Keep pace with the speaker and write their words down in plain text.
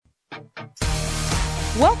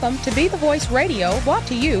Welcome to Be the Voice Radio, brought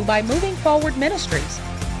to you by Moving Forward Ministries.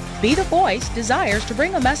 Be the Voice desires to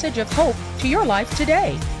bring a message of hope to your life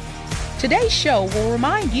today. Today's show will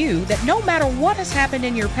remind you that no matter what has happened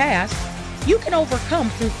in your past, you can overcome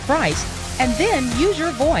through Christ and then use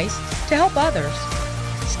your voice to help others.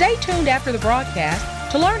 Stay tuned after the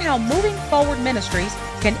broadcast to learn how Moving Forward Ministries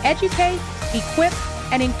can educate, equip,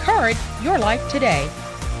 and encourage your life today.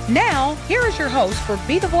 Now, here is your host for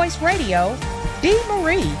Be the Voice Radio, Dee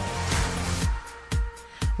Marie.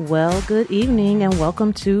 Well, good evening and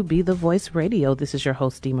welcome to Be the Voice Radio. This is your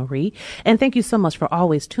host, Dee Marie. And thank you so much for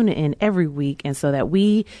always tuning in every week. And so that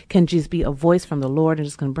we can just be a voice from the Lord and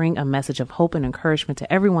just can bring a message of hope and encouragement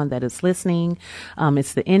to everyone that is listening.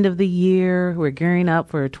 It's the end of the year. We're gearing up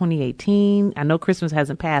for 2018. I know Christmas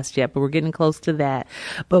hasn't passed yet, but we're getting close to that.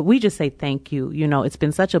 But we just say thank you. You know, it's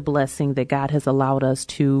been such a blessing that God has allowed us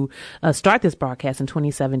to start this broadcast in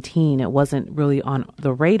 2017. It wasn't really on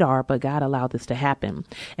the radar, but God allowed this to happen.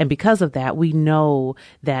 And because of that, we know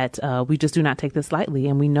that we just do not take this lightly.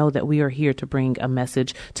 And we know that we are here to bring a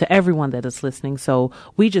message to everyone that is listening. So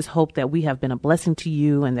we just hope that we have been a blessing to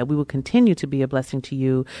you and that we will continue to be a blessing to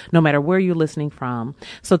you, no matter where you're listening from.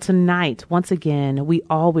 So tonight, once again, we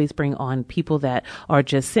always bring on people that are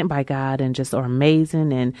just sent by God and just are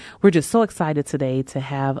amazing. And we're just so excited today to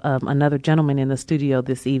have another gentleman in the studio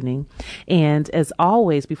this evening. And as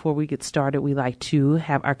always, before we get started, we like to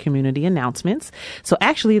have our community announcements. So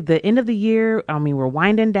actually, the end of the year, we're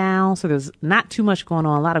winding down, so there's not too much going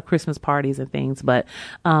on, a lot of Christmas parties and things, but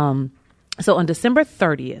so on December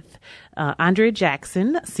 30th, Andrea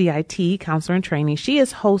Jackson, CIT, counselor in training, she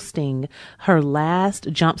is hosting her last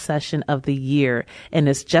jump session of the year, and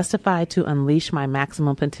it's Justified to Unleash My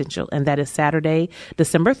Maximum Potential. And that is Saturday,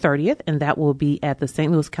 December 30th, and that will be at the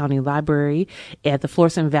St. Louis County Library at the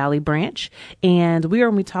Florissant Valley branch. And we are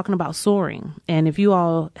going to be talking about soaring. And if you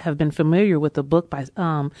all have been familiar with the book by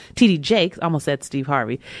T.D. Jakes, I almost said Steve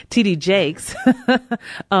Harvey, T.D. Jakes,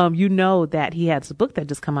 you know that he has a book that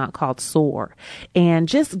just come out called Soar, and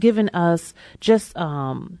just giving us just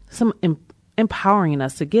some empowering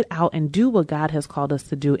us to get out and do what God has called us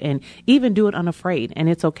to do, and even do it unafraid. And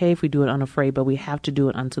it's okay if we do it unafraid, but we have to do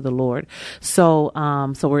it unto the Lord. So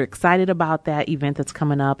we're excited about that event that's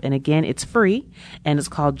coming up. And again, it's free, and it's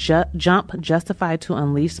called Jump, Justified to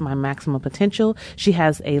Unleash My Maximum Potential. She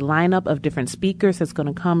has a lineup of different speakers that's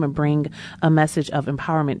going to come and bring a message of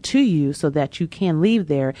empowerment to you so that you can leave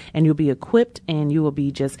there and you'll be equipped and you will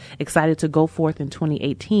be just excited to go forth in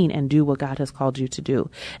 2018 and do what God has called you to do.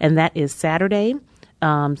 And that is Saturday,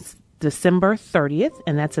 December 30th,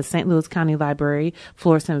 and that's at St. Louis County Library,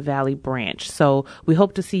 Florissant Valley branch. So we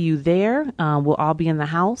hope to see you there. We'll all be in the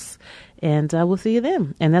house, and we'll see you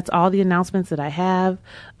then. And that's all the announcements that I have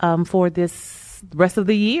for this rest of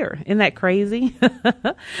the year. Isn't that crazy?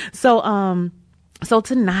 So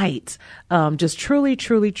tonight, just truly,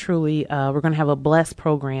 we're going to have a blessed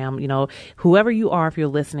program. You know, whoever you are, if you're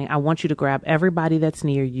listening, I want you to grab everybody that's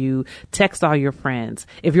near you, text all your friends.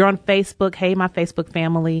 If you're on Facebook, hey, my Facebook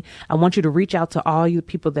family, I want you to reach out to all you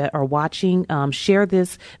people that are watching. Share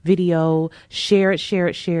this video, share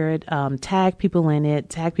it, tag people in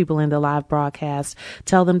it, tag people in the live broadcast,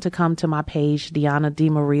 tell them to come to my page, Deanna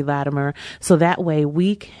Dee Marie Latimer. So that way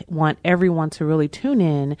we want everyone to really tune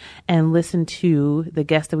in and listen to the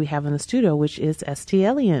guest that we have in the studio, which is S.T.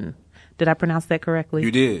 Elian. Did I pronounce that correctly?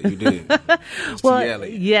 You did. Well,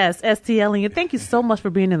 yes, S.T. Elian. Thank you so much for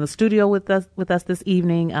being in the studio with us this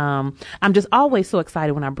evening. I'm just always so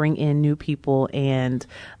excited when I bring in new people, and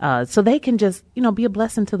so they can just, be a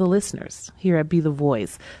blessing to the listeners here at Be the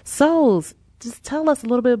Voice. So just tell us a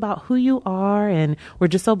little bit about who you are, and we're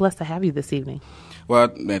just so blessed to have you this evening.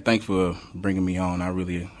 Well, man, thanks for bringing me on. I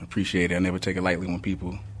really appreciate it. I never take it lightly when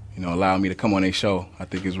people allow me to come on their show. I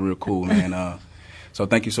think it's real cool, man. So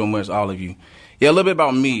thank you so much, all of you. Yeah, a little bit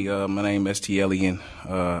about me. My name is S.T. Elian.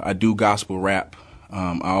 I do gospel rap.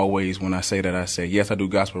 I always, when I say that, I say, yes, I do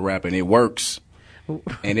gospel rap, and it works,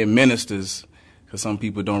 and it ministers, because some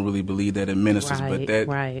people don't really believe that it ministers, but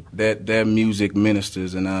that music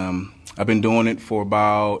ministers. And I've been doing it for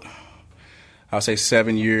about, I'll say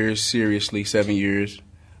 7 years, seriously, 7 years.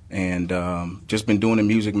 And just been doing the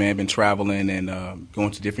music, man. Been traveling and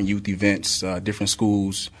going to different youth events, different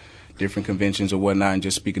schools, different conventions or whatnot, and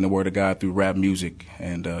just speaking the word of God through rap music.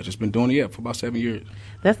 And just been doing it for about 7 years.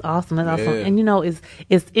 That's awesome. And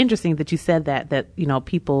it's interesting that you said that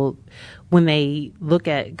people, when they look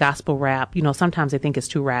at gospel rap, sometimes they think it's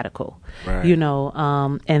too radical, right.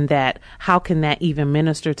 And that how can that even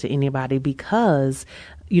minister to anybody? Because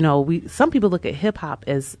some people look at hip hop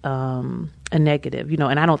as a negative,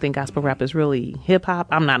 and I don't think gospel rap is really hip hop.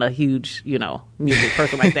 I'm not a huge, music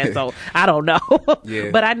person like that, so I don't know.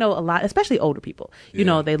 Yeah. But I know a lot, especially older people,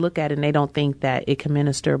 they look at it and they don't think that it can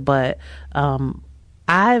minister, but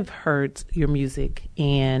I've heard your music,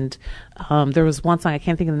 and there was one song, I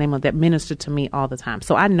can't think of the name of, that ministered to me all the time.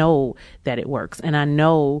 So I know that it works. And I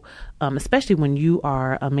know, especially when you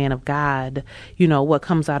are a man of God, what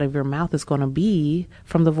comes out of your mouth is going to be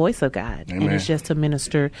from the voice of God. Amen. And it's just to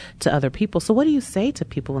minister to other people. So what do you say to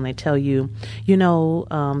people when they tell you,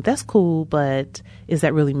 that's cool, but is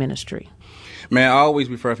that really ministry? Man, I always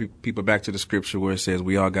refer people back to the scripture where it says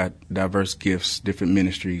we all got diverse gifts, different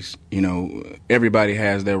ministries. Everybody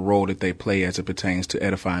has their role that they play as it pertains to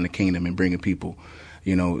edifying the kingdom and bringing people.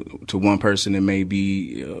 To one person it may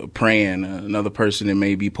be praying, another person it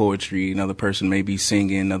may be poetry, another person may be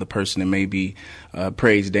singing, another person it may be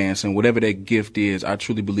praise dancing. Whatever that gift is, I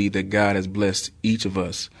truly believe that God has blessed each of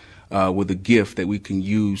us with a gift that we can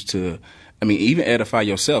use to, even edify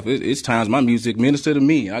yourself. It's times my music minister to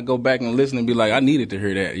me. I go back and listen and be like, I needed to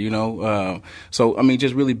hear that, So,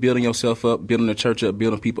 just really building yourself up, building the church up,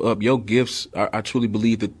 building people up. Your gifts, I truly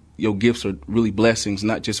believe that your gifts are really blessings,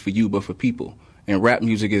 not just for you, but for people. And rap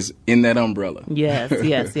music is in that umbrella. Yes,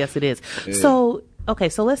 it is. Yeah. So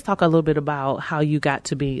let's talk a little bit about how you got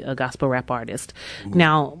to be a gospel rap artist. Mm-hmm.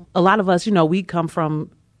 Now, a lot of us, we come from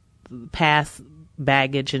past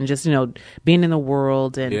baggage and just being in the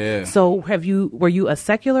world, and so were you a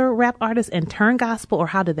secular rap artist and turned gospel, or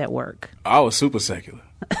how did that work? I was super secular.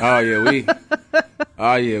 We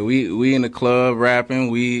in the club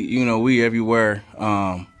rapping, we everywhere.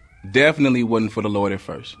 Definitely wasn't for the Lord at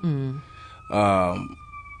first. I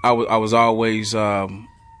was always doing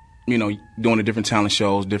the different talent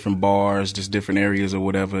shows, different bars, just different areas or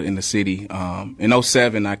whatever in the city. In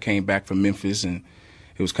 2007 I came back from Memphis, and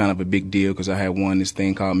it was kind of a big deal because I had won this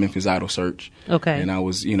thing called Memphis Idol Search. Okay. And I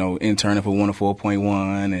was, interning for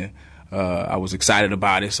 104.1, and I was excited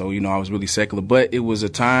about it. So, I was really secular. But it was a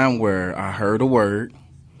time where I heard a word.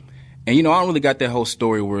 And, I don't really got that whole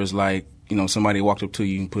story where it's like, somebody walked up to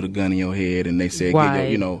you and put a gun in your head and they said,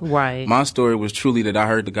 right. Right. My story was truly that I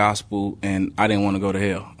heard the gospel and I didn't want to go to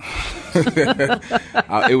hell.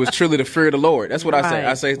 It was truly the fear of the Lord. That's what I say.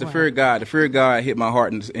 I say it's the fear of God. The fear of God hit my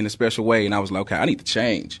heart in a special way, and I was like, okay, I need to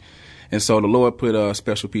change. And so the Lord put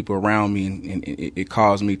special people around me, and it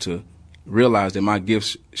caused me to realize that my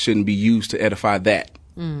gifts shouldn't be used to edify that.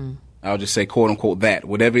 I'll just say, quote unquote, that.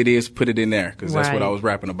 Whatever it is, put it in there, because that's what I was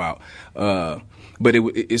rapping about. But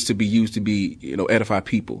it's to be used to be, edify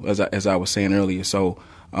people, as I was saying earlier. So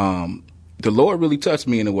the Lord really touched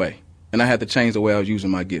me in a way, and I had to change the way I was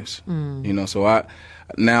using my gifts. So I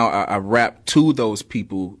rap to those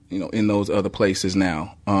people, in those other places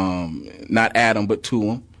now. Not at them, but to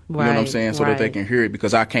them. You know what I'm saying? So that they can hear it,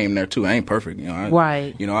 because I came there too. I ain't perfect.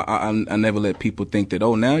 I never let people think that,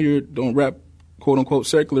 now you don't rap, quote unquote,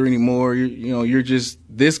 secular anymore. You're just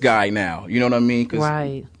this guy now. You know what I mean?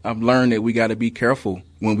 Because I've learned that we got to be careful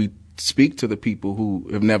when we speak to the people who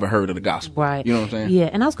have never heard of the gospel. Right. You know what I'm saying? Yeah.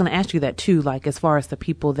 And I was going to ask you that too, like as far as the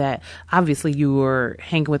people that obviously you were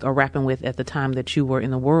hanging with or rapping with at the time that you were in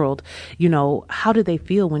the world, how did they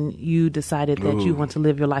feel when you decided that you want to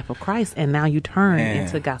live your life of Christ and now you turn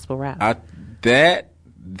into gospel rap?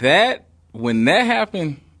 When that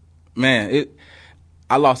happened, man,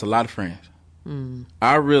 I lost a lot of friends.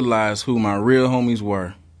 I realized who my real homies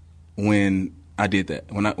were when I did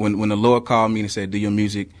that. When the Lord called me and said, do your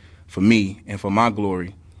music for me and for my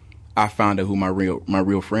glory, I found out who my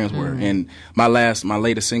real friends were. And my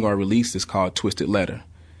latest single I released is called Twisted Letter.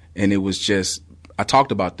 And it was just, I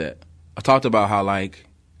talked about that. I talked about how, like,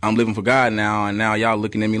 I'm living for God now, and now y'all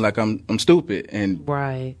looking at me like I'm stupid, and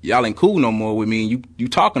y'all ain't cool no more with me, and you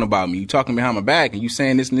talking about me, you talking behind my back, and you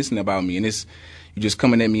saying this and this and about me, and you just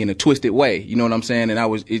coming at me in a twisted way. You know what I'm saying? And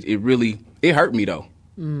it really hurt me though.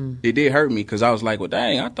 It did hurt me, because I was like, well,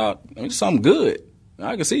 dang, I thought it's something good.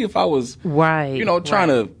 I could see if I was, trying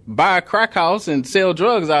to buy a crack house and sell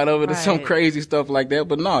drugs out of it or some crazy stuff like that.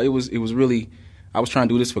 But no, it was really, I was trying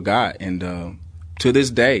to do this for God. And to this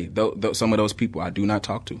day, some of those people I do not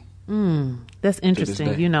talk to. That's interesting,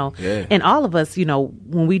 and all of us,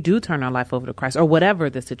 when we do turn our life over to Christ or whatever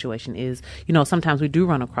the situation is, sometimes we do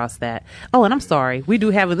run across that. Oh, and I'm sorry, we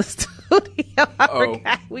do have in the studio. I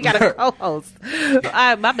forgot. We got a co-host.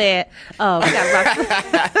 My bad.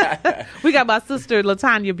 We got my sister,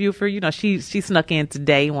 LaTanya Buford. She snuck in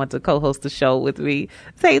today and wanted to co-host the show with me.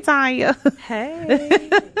 Say, Tanya. Hey.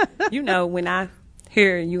 When I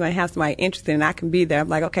hear you going to have somebody interested and I can be there, I'm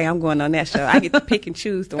like, okay, I'm going on that show. I get to pick and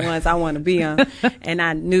choose the ones I want to be on. And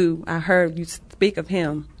I heard you speak of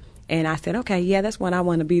him, and I said, okay, yeah, that's one I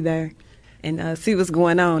want to be there. and see what's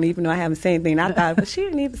going on, even though I haven't said anything. I thought, but she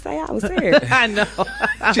didn't even say I was there. I know.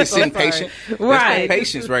 Just sitting patient. Right. That's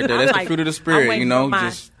patience right there. That's the fruit of the Spirit, I'm waiting for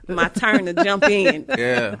my turn to jump in.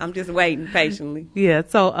 Yeah. I'm just waiting patiently. Yeah.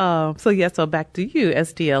 So back to you,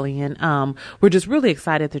 STLian. We're just really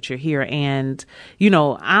excited that you're here. And,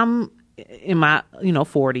 I'm in my,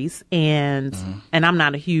 40s and I'm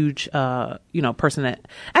not a huge, person that,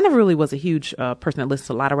 I never really was a huge person that listens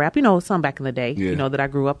to a lot of rap, some back in the day, that I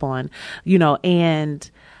grew up on,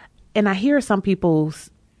 and I hear some people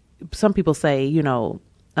say,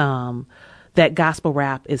 that gospel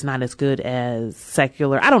rap is not as good as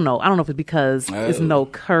secular. I don't know if it's because it's no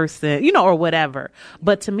cursing, or whatever.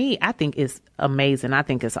 But to me, I think it's amazing. I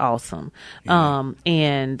think it's awesome. Yeah.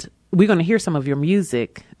 And we're going to hear some of your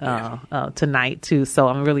music tonight too, so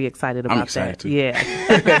I'm really excited about that. Too.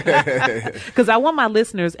 Yeah, because I want my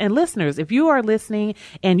listeners, if you are listening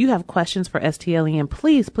and you have questions for STLian,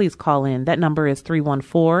 please call in. That number is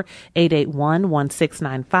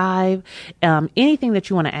 314-881-1695. Anything that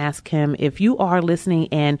you want to ask him, if you are listening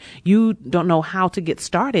and you don't know how to get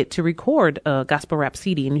started to record a gospel rap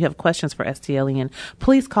CD and you have questions for STLian,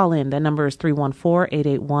 please call in. That number is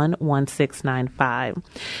 314-881-1695.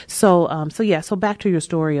 So back to your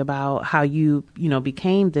story about how you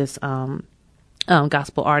became this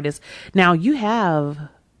gospel artist. Now you have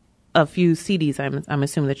a few CDs. I'm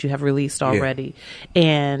assuming that you have released already,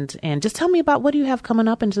 and just tell me about what do you have coming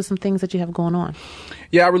up and just some things that you have going on.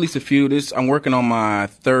 Yeah, I released a few. I'm working on my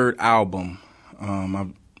third album.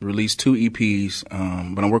 I've released 2 EPs,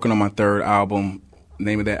 but I'm working on my third album. The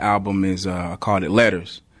name of that album is I called it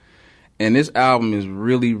Letters, and this album is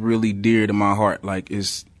really, really dear to my heart. Like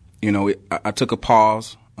it's. I took a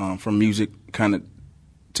pause from music, kind of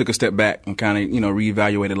took a step back and kind of,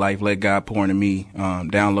 reevaluated life, let God pour into me,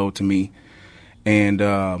 download to me. And,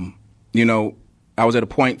 I was at a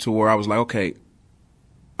point to where I was like, okay,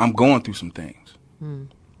 I'm going through some things.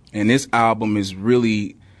 And this album is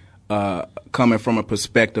really coming from a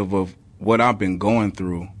perspective of what I've been going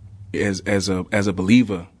through as a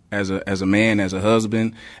believer, as a man, as a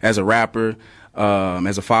husband, as a rapper,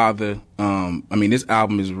 as a father. This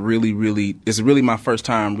album is it's really my first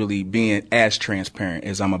time really being as transparent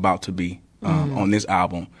as I'm about to be on this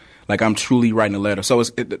album. Like I'm truly writing a letter. So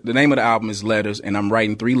the name of the album is Letters, and I'm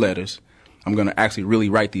writing 3 letters. I'm going to actually really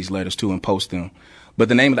write these letters too and post them. But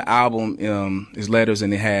the name of the album is Letters,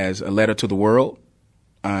 and it has a letter to the world.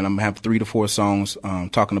 And I'm going to have 3 to 4 songs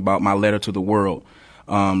talking about my letter to the world.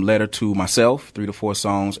 Letter to myself, 3 to 4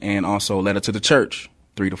 songs, and also letter to the church,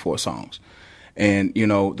 3 to 4 songs. And,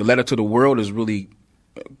 the letter to the world is really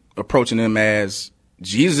approaching them as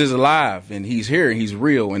Jesus is alive and he's here and he's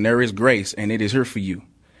real and there is grace and it is here for you.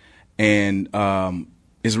 And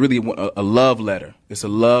it's really a love letter. It's a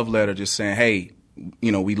love letter just saying, hey,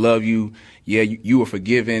 we love you. Yeah, you are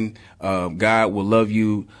forgiven. God will love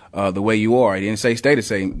you the way you are. He didn't say stay the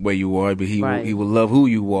same way you are, but he will love who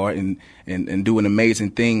you are and do an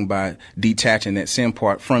amazing thing by detaching that sin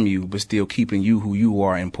part from you, but still keeping you who you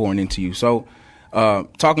are and pouring into you. So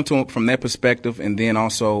talking to him from that perspective, and then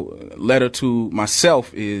also letter to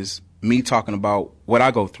myself is me talking about what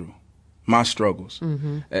I go through, my struggles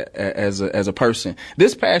as a person.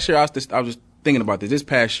 This past year, I was just thinking about this. This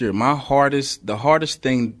past year, the hardest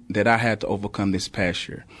thing that I had to overcome this past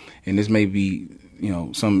year, and this may be,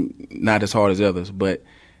 some not as hard as others, but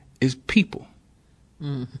it's people.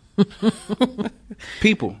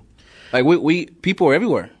 People. Like we people are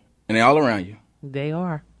everywhere, and they're all around you. They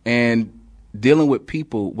are. And dealing with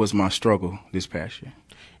people was my struggle this past year.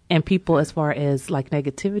 And people as far as like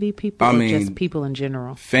negativity people, or just people in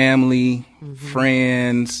general? Family,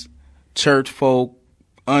 friends, church folk,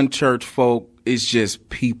 unchurched folk. It's just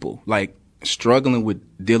people, like struggling with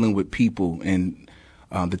dealing with people and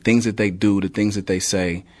the things that they do, the things that they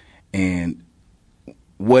say, and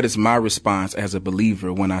what is my response as a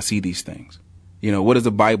believer when I see these things? What does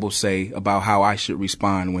the Bible say about how I should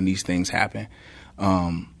respond when these things happen?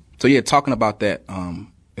 Talking about that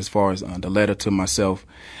as far as the letter to myself,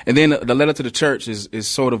 and then the letter to the church is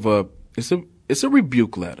sort of it's a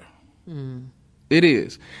rebuke letter. It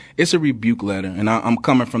is. It's a rebuke letter, and I'm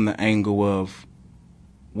coming from the angle of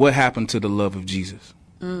what happened to the love of Jesus.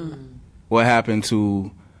 What happened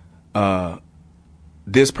to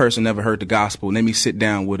this person never heard the gospel? Let me sit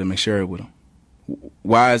down with him and share it with him.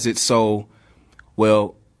 Why is it so?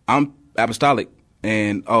 Well, I'm apostolic.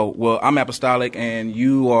 And, I'm apostolic and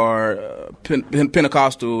you are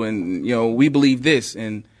Pentecostal and, we believe this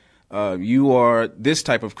and you are this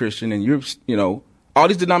type of Christian and you're, all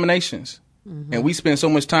these denominations. And we spend so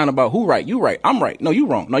much time about who right, you right, I'm right. No, you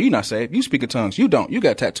wrong. No, you're not saved. You speak in tongues. You don't. You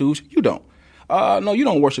got tattoos. You don't. no, you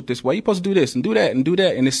don't worship this way. You're supposed to do this and do that and do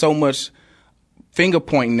that. And it's so much finger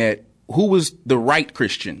pointing at who was the right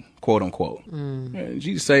Christian, quote unquote.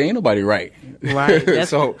 Jesus say ain't nobody right. Right.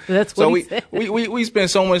 That's what he said. we spend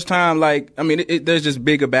so much time there's just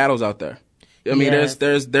bigger battles out there. I mean, Yes.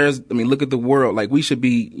 there's look at the world. Like, we should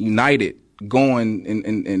be united, going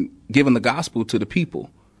and giving the gospel to the people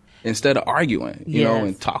instead of arguing, you know,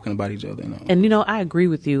 and talking about each other. You know? And, I agree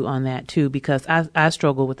with you on that, too, because I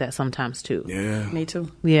struggle with that sometimes, too. Yeah. Me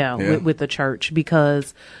too. Yeah. With the church,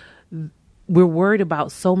 because we're worried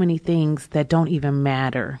about so many things that don't even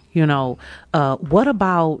matter. What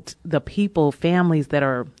about the people, families that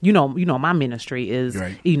are, my ministry is,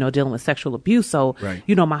 Right. Dealing with sexual abuse. So, Right.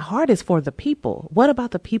 My heart is for the people. What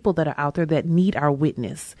about the people that are out there that need our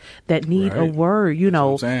witness, that need a Right. word, That's what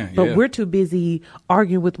I'm saying. but Yeah. we're too busy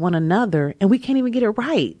arguing with one another and we can't even get it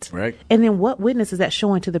right. Right. And then what witness is that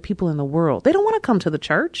showing to the people in the world? They don't want to come to the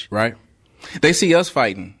church. Right. They see us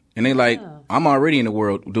fighting and they like, I'm already in the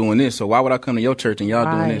world doing this, so why would I come to your church and y'all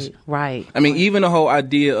doing this? Right. I mean, even the whole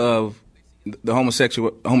idea of the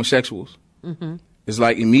homosexuals, is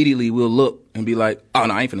like immediately we'll look and be like, oh,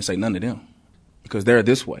 no, I ain't finna say none to them because they're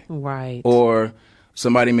this way. Right. Or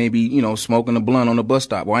somebody may be, smoking a blunt on the bus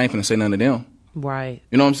stop. Well, I ain't finna say none to them. Right.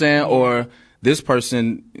 You know what I'm saying? Or this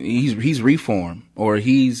person, he's reformed, or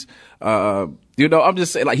he's, I'm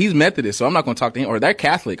just saying, like, he's Methodist, so I'm not going to talk to him. Or they're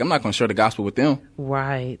Catholic, I'm not going to share the gospel with them.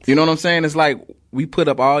 Right. You know what I'm saying? It's like we put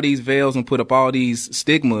up all these veils and put up all these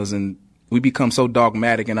stigmas, and we become so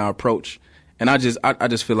dogmatic in our approach. And I just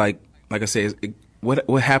feel like I said,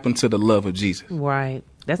 what happened to the love of Jesus? Right.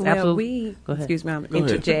 That's Well, absolutely. Go ahead. excuse me, I'm Go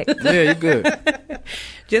ahead. interject. Yeah, you're good.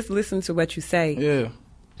 Just listen to what you say. Yeah.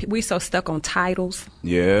 We're so stuck on titles,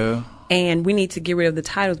 Yeah. and we need to get rid of the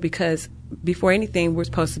titles because before anything, we're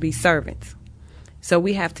supposed to be servants. So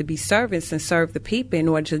we have to be servants and serve the people in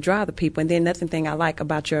order to draw the people. And then another thing I like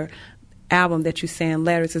about your album that you send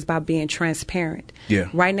letters is about being transparent. Yeah.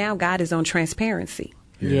 Right now, God is on transparency.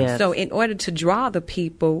 Yes. So in order to draw the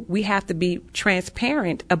people, we have to be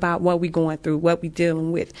transparent about what we're going through, what we're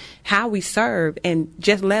dealing with, how we serve, and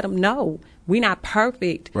just let them know we're not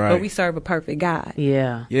perfect, Right. but we serve a perfect God.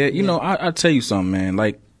 Yeah. Yeah, I'll tell you something, man.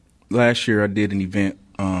 Like, last year I did an event,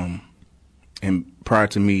 and prior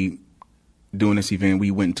to me doing this event,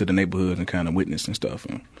 we went into the neighborhoods and kind of witnessed and stuff.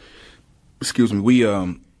 And,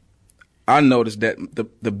 I noticed that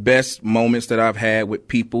the best moments that I've had with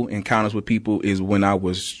people, encounters with people, is when I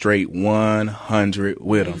was straight 100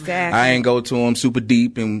 with them. Exactly. I ain't go to them super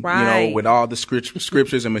deep and, Right. with all the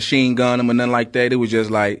scriptures and machine gun them and nothing like that. It was just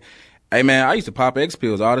like, hey, man, I used to pop X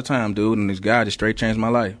pills all the time, dude, and this guy just straight changed my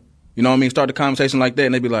life. You know what I mean? Start the conversation like that,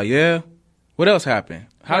 and they'd be like, yeah, what else happened?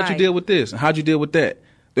 How'd you Right. deal with this? And how'd you deal with that?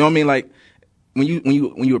 You know what I mean? Like, when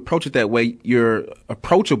you approach it that way, you're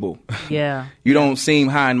approachable. Yeah. You don't seem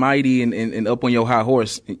high and mighty and up on your high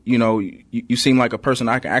horse. You seem like a person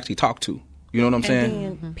I can actually talk to. You know what I'm saying?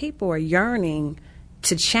 And then people are yearning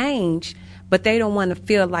to change, but they don't want to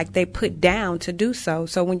feel like they put down to do so.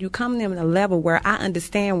 So when you come to them at a level where I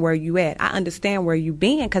understand where you at, I understand where you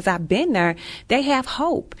been, because I've been there, they have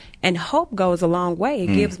hope. And hope goes a long way.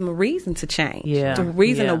 It gives them a reason to change. Yeah. A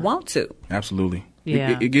reason Yeah. to want to. Absolutely.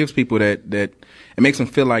 Yeah. It gives people that it makes them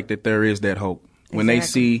feel like that there is that hope. When they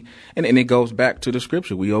see, and it goes back to the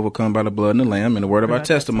scripture, we overcome by the blood and the lamb and the word of our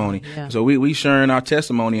testimony. Yeah. So we sharing our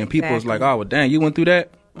testimony, and people is like, oh, well, dang, you went through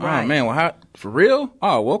that? Right. Oh, man, well, how, for real?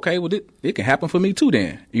 Oh, well, okay, well, it can happen for me too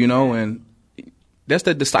then, and that's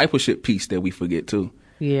the discipleship piece that we forget too.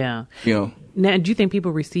 Yeah. Now, do you think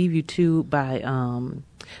people receive you too by,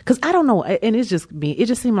 because I don't know, and it's just me, it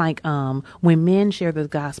just seemed like when men share the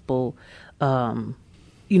gospel, and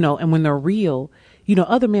when they're real,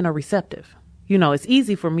 other men are receptive. It's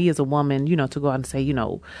easy for me as a woman, to go out and say,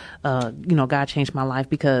 God changed my life,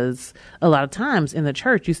 because a lot of times in the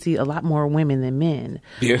church you see a lot more women than men.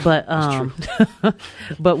 Yeah, but that's true.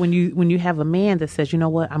 but when you have a man that says, you know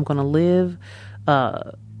what, I'm going to live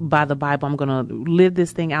by the Bible, I'm going to live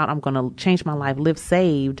this thing out, I'm going to change my life, live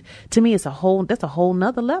saved. To me, that's a whole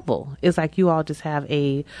nother level. It's like you all just have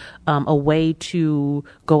a way to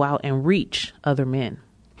go out and reach other men.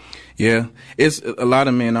 Yeah, it's a lot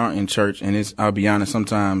of men aren't in church, and I'll be honest,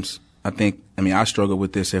 sometimes I struggled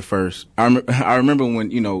with this at first. I remember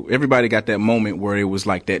when, everybody got that moment where it was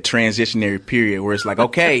like that transitionary period where it's like,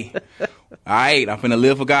 okay, all right, I'm finna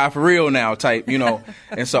live for God for real now type,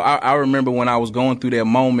 And so I remember when I was going through that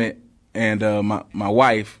moment, and my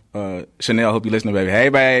wife, Chanel, I hope you listening, baby. Hey,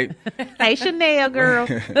 babe. Hey, Chanel, girl.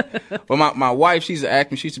 But my wife, she used to ask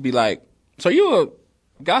me, she used to be like, so you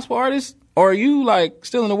a gospel artist? Or are you like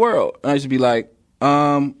still in the world? And I used to be like,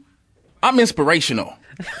 I'm inspirational.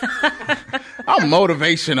 I'm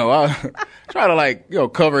motivational. I try to like,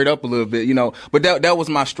 cover it up a little bit, but that was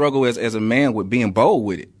my struggle as a man with being bold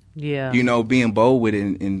with it. Yeah. Being bold with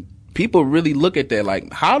it. And people really look at that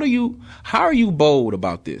like, how are you bold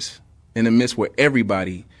about this in the midst where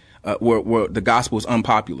everybody, where the gospel is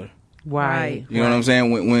unpopular? Right. You know what I'm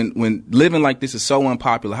saying? When living like this is so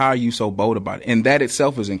unpopular, how are you so bold about it? And that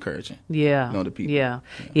itself is encouraging. Yeah. To people. Yeah.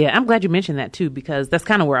 I'm glad you mentioned that too, because that's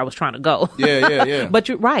kind of where I was trying to go. Yeah. But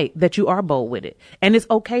you're right that you are bold with it, and it's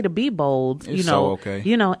okay to be bold. It's so okay.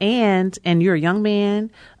 And you're a young man,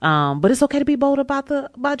 but it's okay to be bold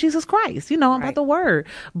about Jesus Christ. About the word.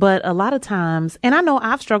 But a lot of times, and I know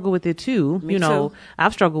I've struggled with it too. Me too.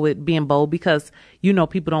 I've struggled with being bold because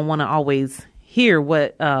people don't want to always hear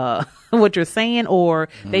what you're saying, or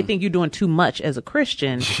they think you're doing too much as a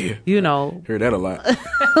Christian. Yeah. Hear that a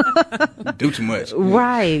lot. Do too much.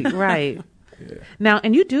 Right. Yeah. Now,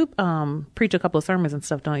 and you do preach a couple of sermons and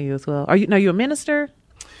stuff, don't you, as well? Are you a minister?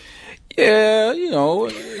 Yeah,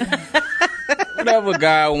 whatever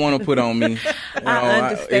God want to put on me. I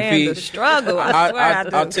understand the struggle. I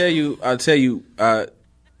I'll tell you.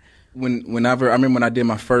 Whenever I remember when I did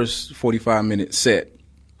my first 45-minute set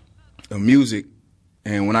of music,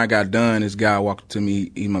 and when I got done, this guy walked up to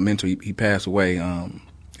me. He's my mentor. He passed away.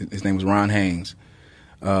 His name was Ron Haynes.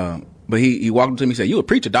 But he walked up to me and said, "You a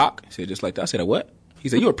preacher, Doc?" He said, just like that. I said, "A what?" He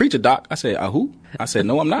said, "You a preacher, Doc?" I said, "Who?" I said,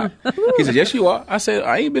 "No, I'm not." He said, "Yes, you are." I said,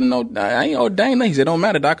 I ain't ordained. He said, "Don't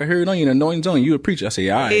matter, Doc. I heard it on you. The anointing's on you. You a preacher." I said,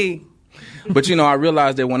 "Yeah, all right." Hey. But, I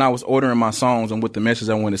realized that when I was ordering my songs and with the message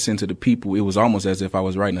I wanted to send to the people, it was almost as if I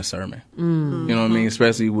was writing a sermon. Mm-hmm. You know what I mean?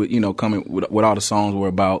 Especially with, coming with what all the songs were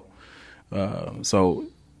about. So,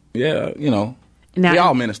 yeah, now, we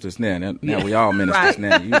all ministers now. Now we all ministers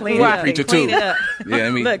now. You a preacher too. Clean it up. Yeah,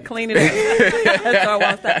 Look, clean it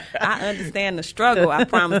up. I understand the struggle. I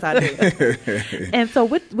promise I do. And so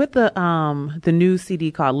with the new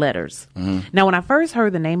CD called Letters. Mm-hmm. Now, when I first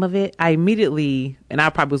heard the name of it, I immediately, and I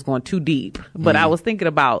probably was going too deep, but I was thinking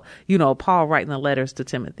about, Paul writing the letters to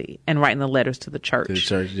Timothy and writing the letters to the church. To the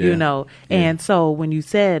church, yeah. Yeah. And so when you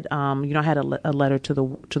said, I had a letter to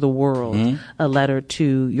the world, a letter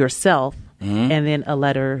to yourself, and then a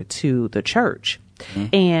letter to the church.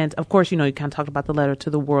 And of course, you kind of talked about the letter to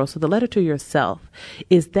the world. So the letter to yourself,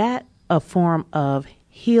 is that a form of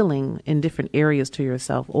healing in different areas to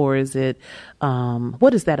yourself, or is it,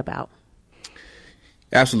 what is that about?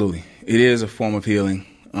 Absolutely. It is a form of healing,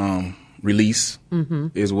 release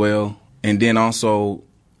as well. And then also,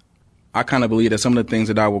 I kind of believe that some of the things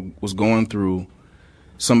that I was going through,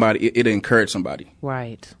 it encouraged somebody.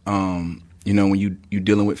 Right. When you're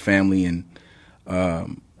dealing with family and,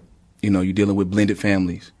 you're dealing with blended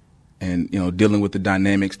families and, dealing with the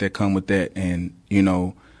dynamics that come with that. And,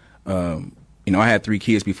 I had 3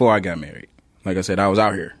 kids before I got married. Like I said, I was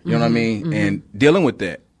out here, you know what I mean? Mm-hmm. And dealing with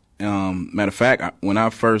that. Matter of fact, when I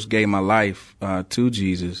first gave my life to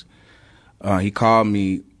Jesus, he called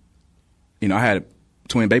me, I had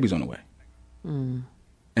twin babies on the way. Mm.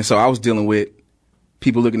 And so I was dealing with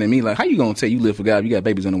people looking at me like, how you going to say you live for God if you got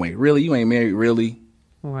babies on the way? Really? You ain't married? Really?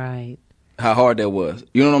 Right. How hard that was.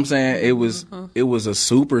 You know what I'm saying? It was a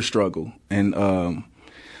super struggle. And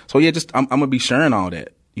so, yeah, I'm going to be sharing all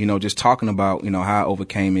that, just talking about, how I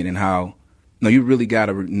overcame it and how, you really got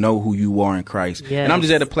to know who you are in Christ. Yes. And I'm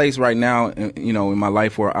just at a place right now, in my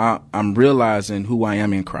life where I'm realizing who I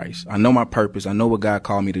am in Christ. I know my purpose. I know what God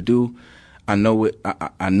called me to do. I know it.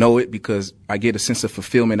 I know it because I get a sense of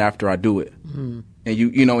fulfillment after I do it. Mm.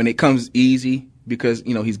 And and it comes easy because,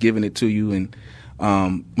 He's giving it to you. And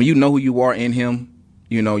when you know who you are in Him,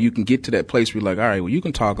 you can get to that place where you're like, all right, well, you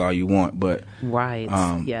can talk all you want, but right.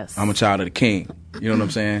 Yes. I'm a child of the King. You know what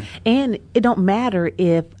I'm saying? And it don't matter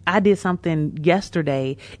if I did something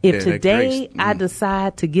yesterday. If today I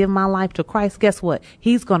decide to give my life to Christ, guess what?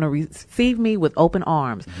 He's going to receive me with open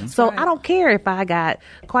arms. Mm-hmm. So right. I don't care if I got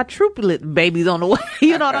quadruplet babies on the way.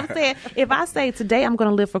 You know what I'm saying? If I say today I'm going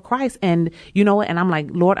to live for Christ and you know what? And I'm like,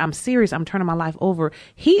 Lord, I'm serious. I'm turning my life over.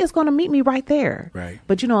 He is going to meet me right there. Right.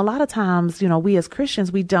 But a lot of times, we as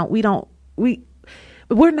Christians, we're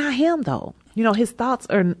not Him though. His thoughts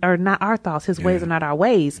are not our thoughts. His ways are not our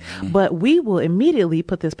ways. Mm-hmm. But we will immediately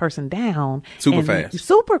put this person down. Super fast.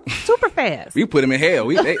 Super fast. We put him in hell.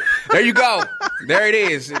 There you go. There it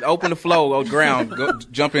is. Open the flow of ground. Go,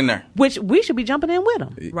 jump in there. Which we should be jumping in with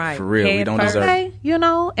him. Right. For real. We don't deserve it.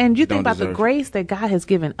 And you think about the grace that God has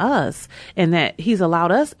given us and that He's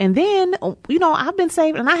allowed us. And then, I've been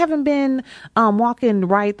saved and I haven't been walking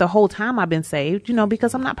right the whole time I've been saved,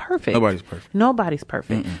 because I'm not perfect. Nobody's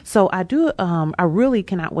perfect. Mm-mm. So I do. I really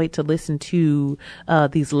cannot wait to listen to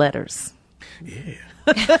these letters. Yeah.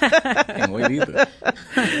 Can't wait either.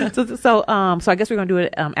 So I guess we're gonna do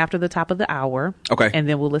it after the top of the hour. Okay. And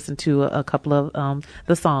then we'll listen to a couple of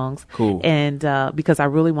the songs. Cool. And because I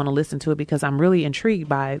really want to listen to it, because I'm really intrigued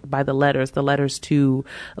by the letters to,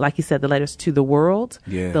 like you said, the letters to the world,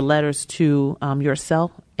 the letters to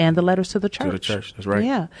yourself, and the letters to the church. To the church, that's right.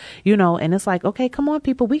 Yeah. And it's like, okay, come on,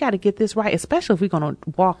 people, we got to get this right, especially if we're going to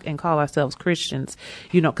walk and call ourselves Christians,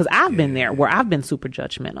 because I've been there where I've been super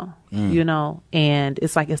judgmental, and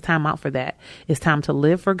it's like, it's time out for that. It's time to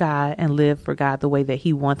live for God and live for God the way that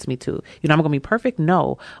he wants me to. I'm going to be perfect.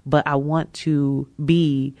 No, but I want to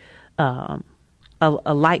be a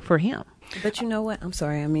light for him. But you know what? I'm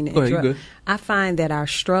sorry. I mean to Go ahead, interrupt. you good. I find that our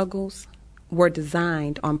struggles were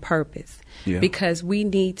designed on purpose because we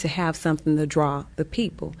need to have something to draw the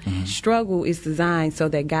people. Struggle is designed so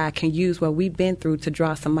that God can use what we've been through to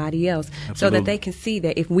draw somebody else. Absolutely. So that they can see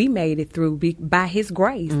that if we made it through by his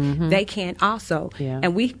grace, they can also.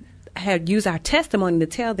 And we have used our testimony to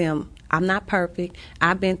tell them, I'm not perfect.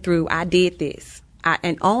 I've been through, I did this.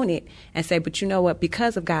 And own it and say, but you know what?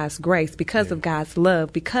 Because of God's grace, because of God's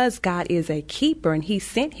love, because God is a keeper and he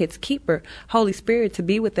sent his keeper, Holy Spirit, to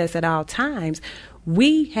be with us at all times,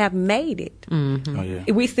 we have made it.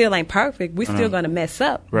 We still ain't perfect. We still going to mess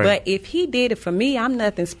up. Right. But if he did it for me, I'm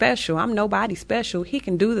nothing special. I'm nobody special. He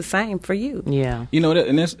can do the same for you. Yeah.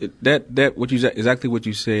 That what you exactly what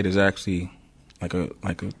you said is actually like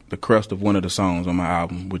the crust of one of the songs on my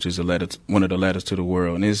album, which is one of the letters to the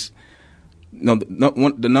world, and it's. No,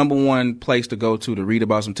 the number one place to go to read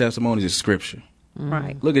about some testimonies is Scripture.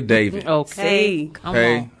 Right. Look at David. Okay. Come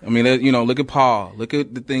on. I mean, look at Paul. Look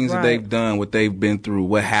at the things that they've done, what they've been through,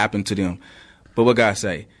 what happened to them. But what God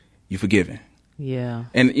say? You're forgiven. Yeah.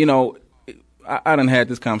 And, I done had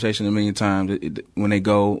this conversation a million times when they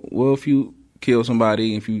go, well, if you kill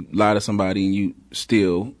somebody, if you lie to somebody and you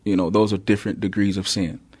steal, those are different degrees of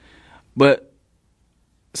sin. But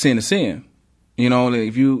sin is sin.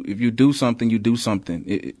 If you do something, you do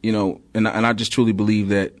something. And I just truly believe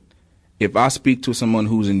that if I speak to someone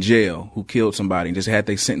who's in jail, who killed somebody and just had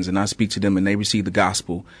their sentence, and I speak to them and they receive the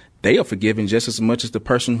gospel, they are forgiven just as much as the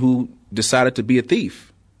person who decided to be a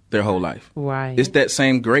thief their whole life. Right. It's that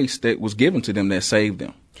same grace that was given to them that saved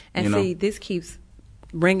them. And see, this keeps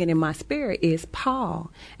ringing in my spirit is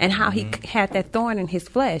Paul and how he had that thorn in his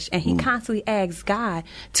flesh, and he constantly asked God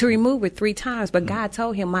to remove it 3 times, but God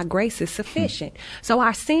told him, my grace is sufficient. So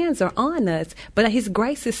our sins are on us, but his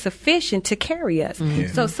grace is sufficient to carry us.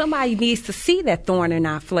 So somebody needs to see that thorn in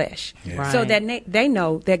our flesh so that they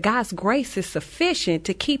know that God's grace is sufficient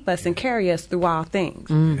to keep us and carry us through all things.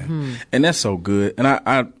 And that's so good. And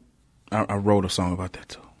I wrote a song about that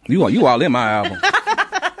too. You all in my album.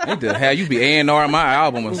 I need to have you be A&R my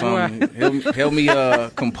album or something. Help me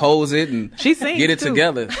compose it and get it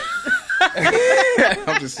together.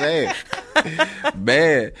 I'm just saying.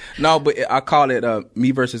 Bad. No, but I call it Me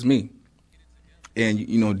Versus Me.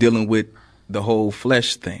 And, dealing with the whole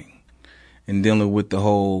flesh thing. And dealing with the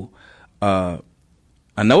whole, I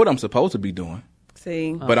know what I'm supposed to be doing.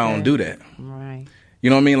 See? But I don't do that. Right. You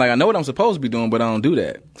know what I mean? Like, I know what I'm supposed to be doing, but I don't do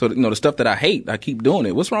that. So, the stuff that I hate, I keep doing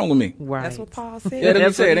it. What's wrong with me? Right. That's what Paul said. Yeah,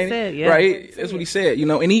 that's what he said, said, yeah. Right? That's what he said,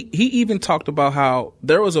 And he even talked about how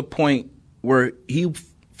there was a point where he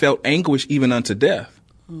felt anguish even unto death.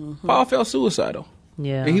 Paul felt suicidal.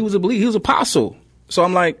 Yeah. And he was a believer. He was an apostle. So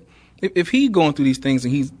I'm like, if he's going through these things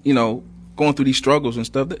and he's, going through these struggles and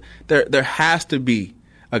stuff, there has to be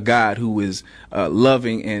a God who is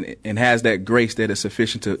loving and has that grace that is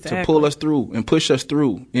sufficient to pull us through and push us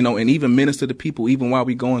through, and even minister to people even while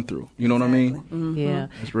we're going through. You know what I mean? Yeah.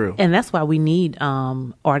 It's real. And that's why we need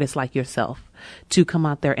artists like yourself to come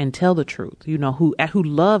out there and tell the truth, who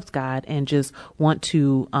loves God and just want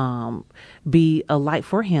to be a light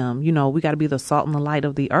for him. We got to be the salt and the light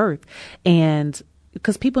of the earth. And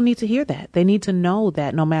because people need to hear that. They need to know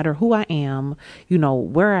that no matter who I am,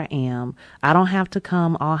 where I am, I don't have to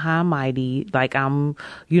come all high and mighty like I'm,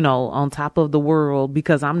 on top of the world,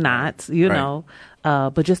 because I'm not, know.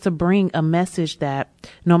 But just to bring a message that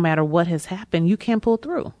no matter what has happened, you can pull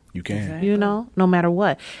through. You can. No matter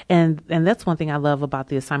what. And that's one thing I love about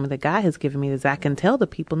the assignment that God has given me, is I can tell the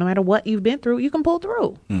people no matter what you've been through, you can pull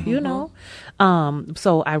through,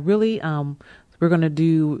 So I really, we're going to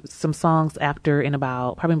do some songs probably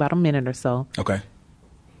about a minute or so. Okay.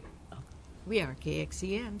 We are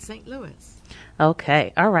KXCN St. Louis.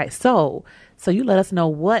 Okay. All right. So you let us know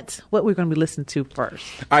what we're going to be listening to first.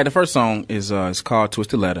 All right. The first song is it's called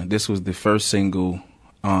Twisted Letter. This was the first single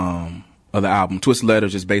of the album. Twisted Letter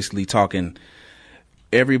is just basically talking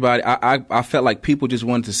everybody. I felt like people just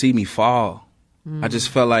wanted to see me fall. I just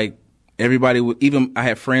felt like everybody even I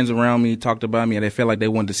had friends around me talked about me and they felt like they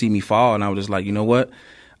wanted to see me fall, and I was just like, you know what,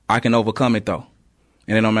 I can overcome it though,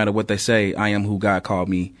 and it don't matter what they say, I am who God called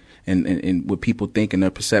me, and what people think and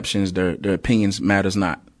their perceptions, their opinions matters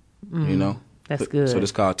not, you know. That's good. So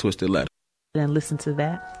it's called Twisted Letter. And listen to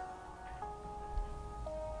that.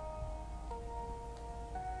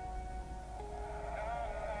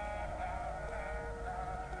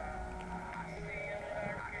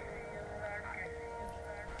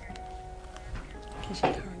 Can she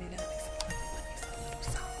turn it up?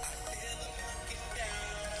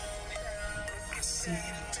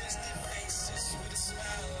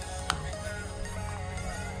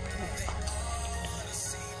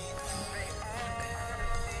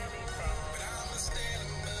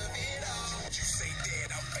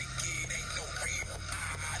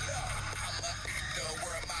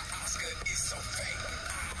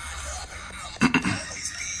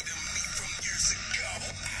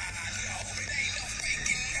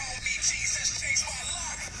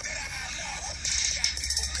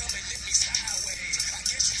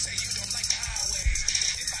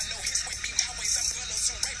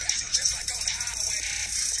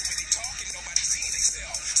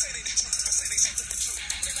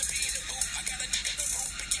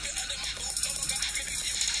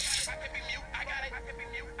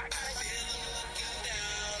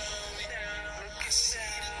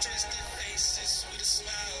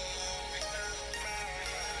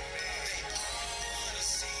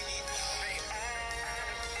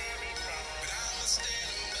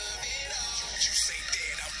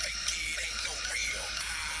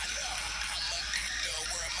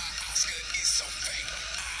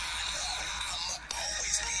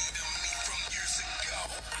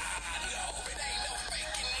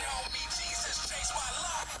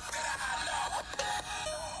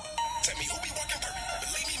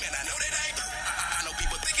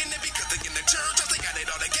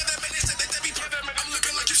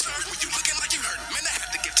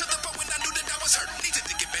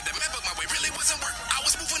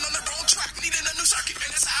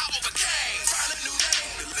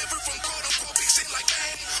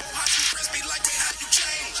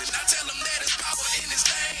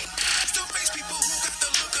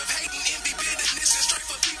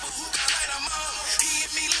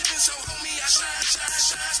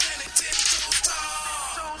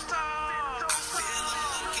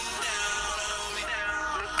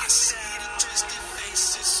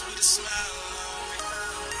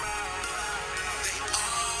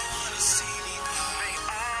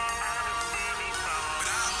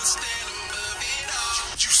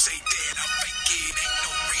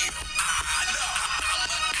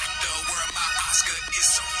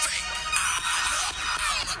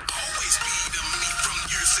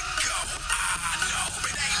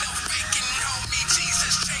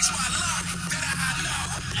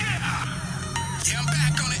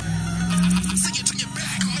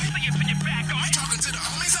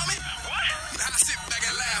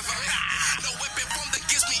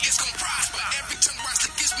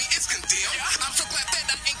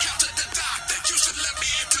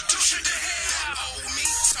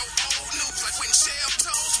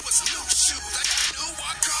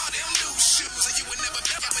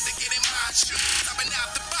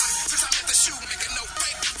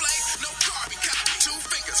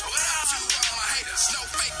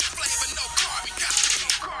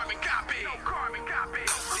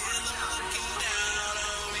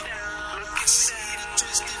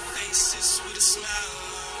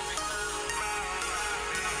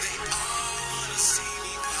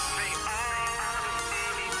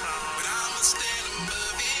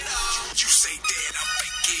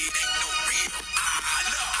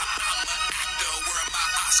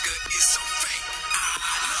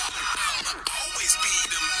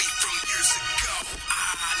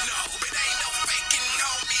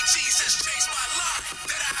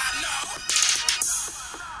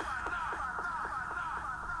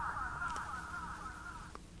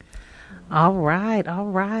 All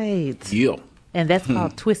right. Yeah. And that's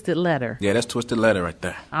called Twisted Letter. Yeah, that's Twisted Letter right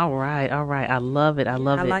there. All right. I love it. I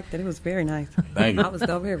liked it. It was very nice. Thank you. I was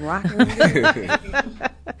over here rocking with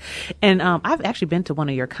it. And I've actually been to one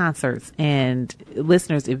of your concerts. And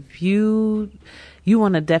listeners, if you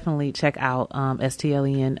want to definitely check out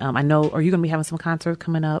STLEN, I know, are you going to be having some concerts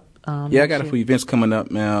coming up? Yeah, I got a few events coming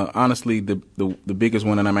up now. Honestly, the biggest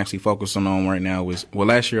one that I'm actually focusing on right now is,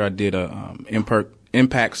 last year I did a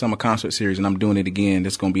Impact Summer Concert Series, and I'm doing it again.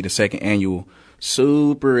 This is going to be the second annual.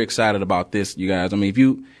 Super excited about this, you guys. I mean, if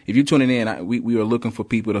you tuning in, we are looking for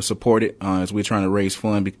people to support it as we're trying to raise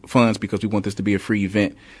funds because we want this to be a free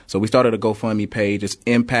event. So we started a GoFundMe page. It's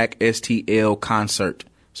Impact STL Concert.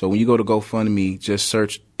 So when you go to GoFundMe, just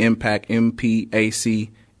search Impact,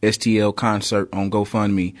 MPACSTL concert on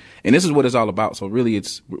GoFundMe. And this is what it's all about. So really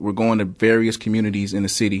we're going to various communities in the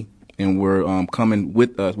city, and we're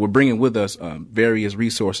bringing with us various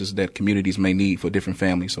resources that communities may need for different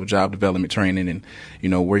families. So job development training and,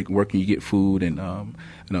 where can you get food and,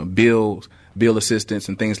 bill assistance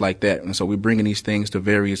and things like that. And so we're bringing these things to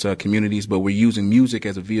various communities, but we're using music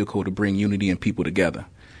as a vehicle to bring unity and people together.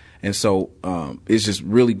 And so it's just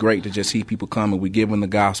really great to just see people come, and we give them the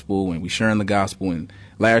gospel and we sharing the gospel. And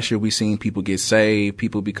last year we seen people get saved,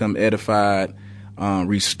 people become edified,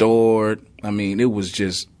 restored. I mean, it was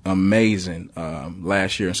just amazing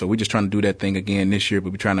last year. And so we're just trying to do that thing again this year,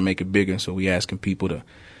 but we're trying to make it bigger. So we're asking people to,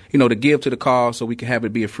 to give to the cause so we can have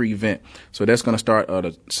it be a free event. So that's going to start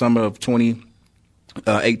the summer of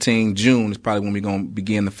 2018. June is probably when we're going to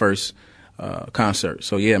begin the first concert.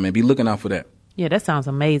 So, yeah, man, be looking out for that. Yeah, that sounds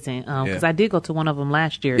amazing. Because I did go to one of them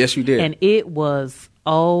last year. Yes, you did. And it was,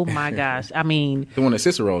 oh my gosh. I mean, the one at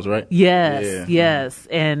Cicero's, right? Yes, yes.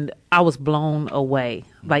 And I was blown away.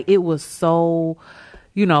 Like, it was so,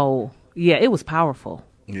 it was powerful.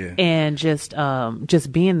 Yeah. And just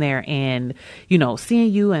being there and,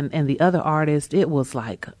 seeing you and the other artists, it was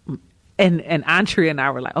like, and Andrea and I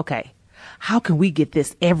were like, okay, how can we get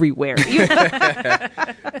this everywhere?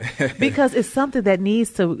 Because it's something that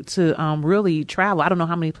needs to really travel. I don't know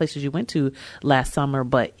how many places you went to last summer,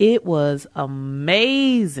 but it was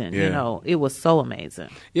amazing. Yeah. It was so amazing.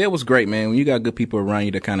 Yeah, it was great, man. When you got good people around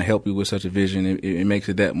you to kind of help you with such a vision, it makes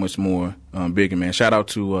it that much more bigger, man. Shout out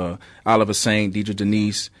to Oliver Saint, Deidre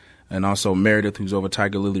Denise, and also Meredith, who's over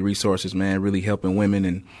Tiger Lily Resources, man, really helping women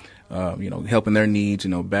and, helping their needs,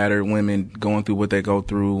 battered women going through what they go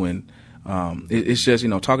through. And it's just,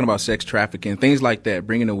 talking about sex trafficking, things like that,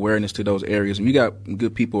 bringing awareness to those areas. And you got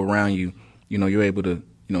good people around you, you're able to,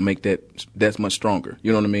 make that's much stronger.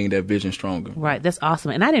 You know what I mean? That vision stronger. Right. That's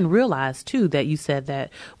awesome. And I didn't realize, too, that you said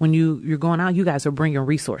that when you're going out, you guys are bringing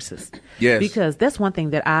resources. Yes. Because that's one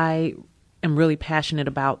thing that I am really passionate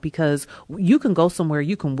about, because you can go somewhere,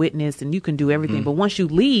 you can witness and you can do everything. Mm-hmm. But once you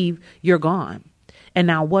leave, you're gone. And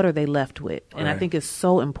now what are they left with? And right. I think it's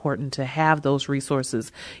so important to have those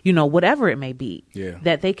resources, whatever it may be,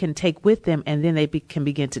 that they can take with them, and then they can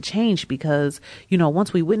begin to change, because,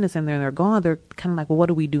 once we witness them and they're gone, they're kind of like, well, what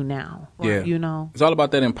do we do now? Yeah. Right, It's all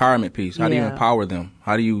about that empowerment piece. How do you empower them?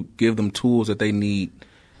 How do you give them tools that they need,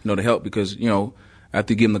 to help? Because,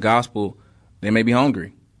 after you give them the gospel, they may be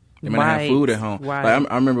hungry. They may not have food at home. Right. Like,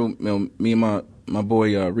 I remember me and my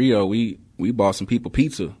boy Rio, we bought some people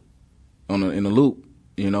pizza in the Loop.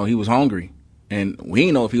 He was hungry, and we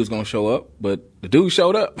didn't know if he was going to show up, but the dude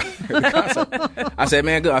showed up. I said,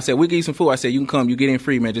 man, good. I said, we get you some food. I said, you can come, you get in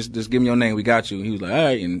free, man. Just give me your name. We got you. And he was like, all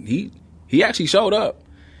right. And he actually showed up,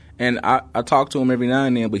 and I talk to him every now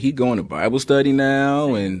and then, but he going to Bible study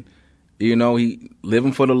now, and, he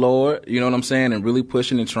living for the Lord, you know what I'm saying? And really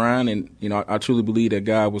pushing and trying. And, I truly believe that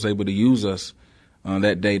God was able to use us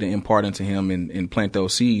that day to impart into him and plant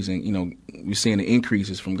those seeds. And, we're seeing the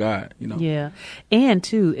increases from God, Yeah. And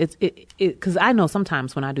too, it's because I know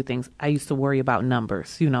sometimes when I do things, I used to worry about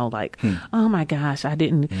numbers, like, oh my gosh, I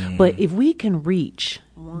didn't. But if we can reach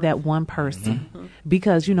that one person,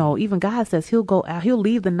 because, even God says he'll go out, he'll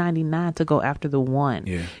leave the 99 to go after the one,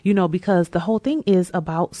 because the whole thing is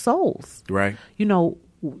about souls. Right.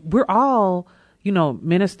 We're all,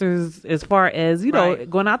 ministers as far as, Right.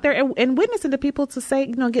 going out there and witnessing to people to say,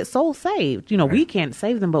 get souls saved. Right. We can't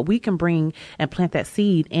save them, but we can bring and plant that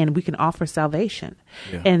seed, and we can offer salvation.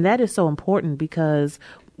 Yeah. And that is so important, because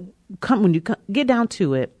when you get down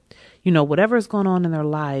to it, whatever is going on in their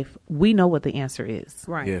life, we know what the answer is.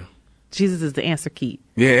 Right. Yeah. Jesus is the answer key.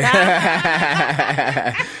 Yeah.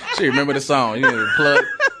 She remember the song. You need to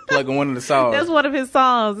plug in one of the songs. That's one of his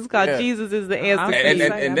songs. It's called Jesus is the Answer Key.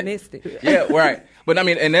 I missed it. Yeah, right. But I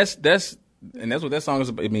mean, and that's what that song is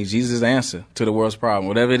about. It means Jesus is the answer to the world's problem.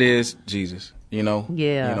 Whatever it is, Jesus. Yeah.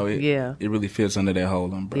 It really fits under that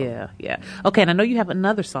whole umbrella. Yeah. Okay, and I know you have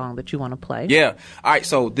another song that you want to play. Yeah. All right.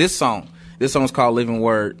 So this song's called Living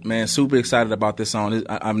Word. Man, super excited about this song.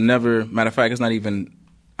 I've never, matter of fact, it's not even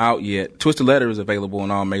out yet. Twisted Letter is available on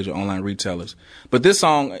all major online retailers. But this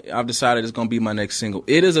song, I've decided is going to be my next single.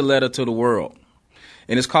 It is a letter to the world.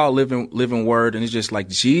 And it's called Living Word. And it's just like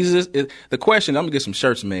Jesus. The question, I'm going to get some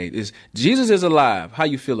shirts made, is Jesus is alive. How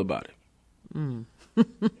you feel about it?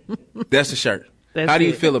 That's the shirt. How do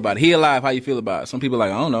you feel about it? He alive. How you feel about it? Some people are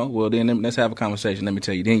like, I don't know. Well, then let's have a conversation. Let me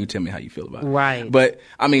tell you. Then you tell me how you feel about it. Right. But,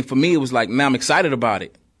 I mean, for me, it was like, now I'm excited about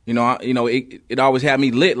it. It always had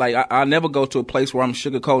me lit. Like I never go to a place where I'm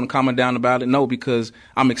sugarcoating and calming down about it. No, because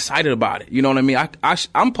I'm excited about it. You know what I mean? I'm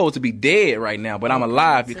supposed to be dead right now, but I'm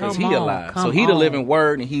alive because He alive. So He the living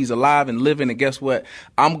Word, and He's alive and living. And guess what?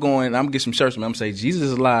 I'm gonna get some shirts, man. I'm gonna say, Jesus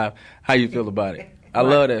is alive. How you feel about it? I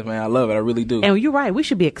love that, man. I love it. I really do. And you're right. We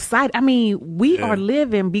should be excited. I mean, we are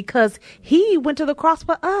living because He went to the cross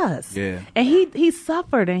for us. Yeah. And he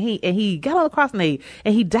suffered, and he got on the cross, and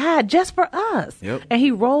he died just for us. Yep. And He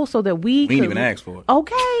rose so that we didn't even ask for it.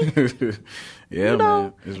 Okay. Yeah,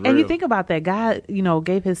 man. It's real. And you think about that. God,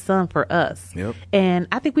 gave His Son for us. Yep. And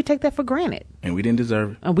I think we take that for granted. And we didn't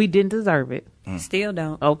deserve it. And we didn't deserve it. Still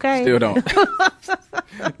don't. Okay. Still don't.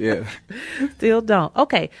 Yeah. Still don't.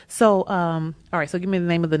 Okay. So, all right. So give me the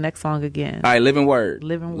name of the next song again. All right. Living Word.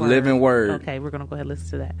 Living Word. Living Word. Okay. We're going to go ahead and listen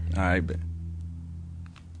to that. All right, bet.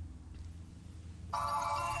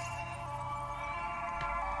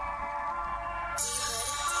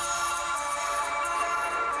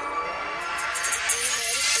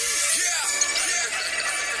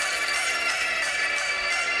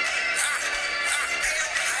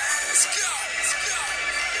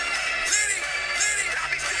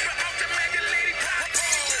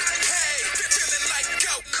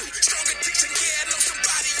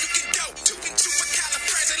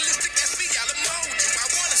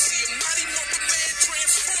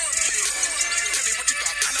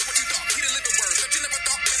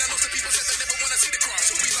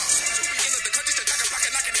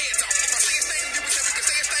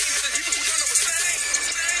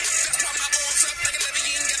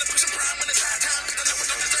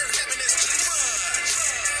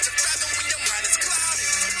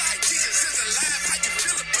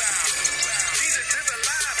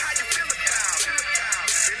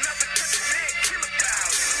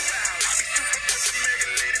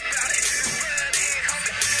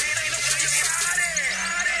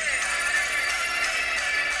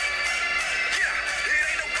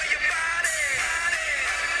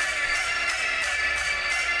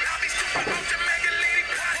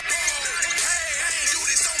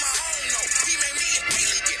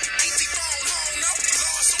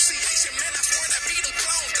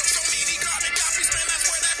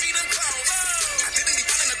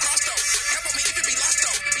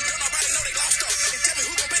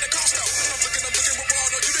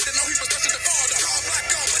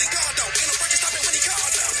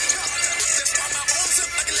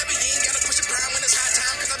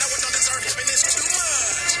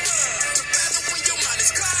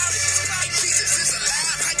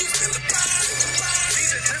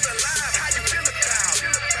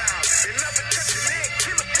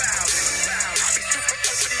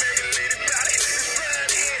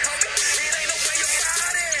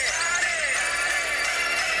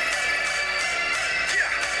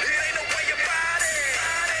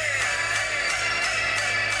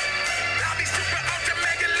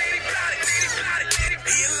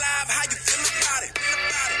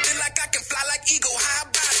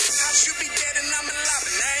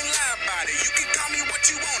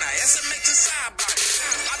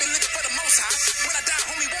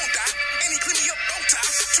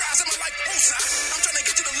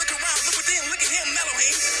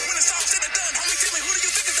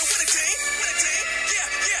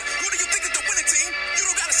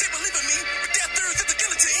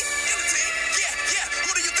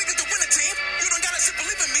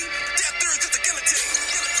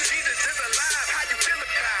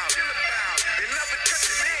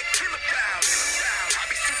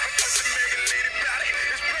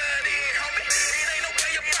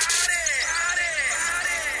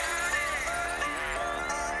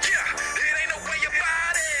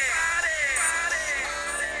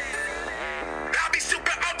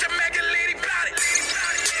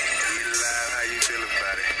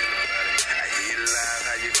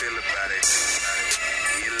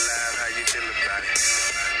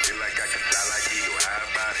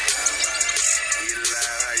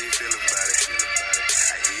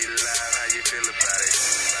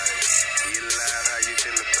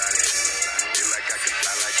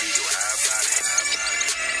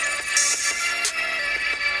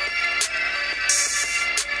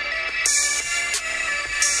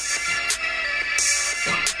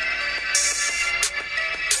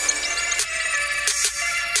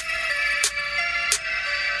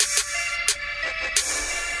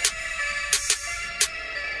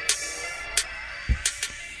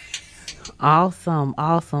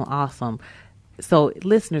 Awesome. So,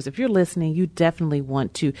 listeners, if you're listening, you definitely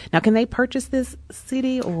want to. Now, can they purchase this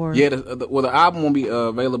CD or? Yeah, the album won't be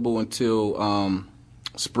available until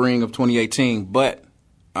spring of 2018. But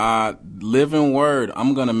Living Word,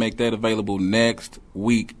 I'm going to make that available next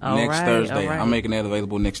week, Thursday. Right. I'm making that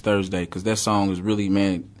available next Thursday because that song is really,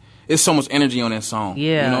 man, it's so much energy on that song.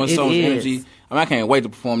 Yeah, it's so much energy. I mean, I can't wait to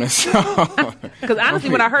perform that song. Because honestly,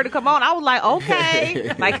 when I heard it come on, I was like, okay.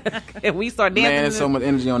 And we start dancing. Man, there's so much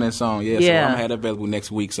energy on that song. Yeah, so I'm going to have that available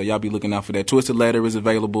next week. So y'all be looking out for that. Twisted Letter is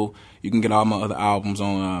available. You can get all my other albums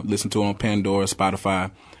on, listen to it on Pandora, Spotify,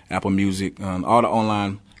 Apple Music, all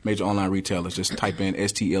the major online retailers. Just type in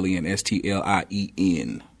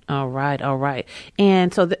STLEN. All right.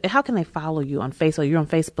 And so how can they follow you on Facebook? You're on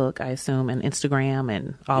Facebook, I assume, and Instagram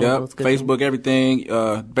and all of those good Facebook, things. everything.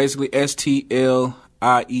 Basically, STLIEN_.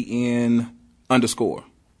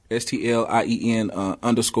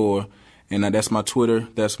 STLIEN_ And that's my Twitter.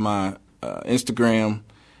 That's my Instagram.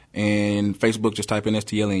 And Facebook, just type in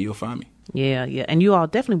STLN, you'll find me. Yeah. And you all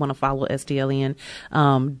definitely want to follow STLN.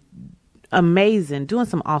 Amazing, doing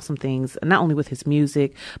some awesome things, not only with his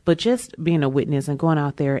music, but just being a witness and going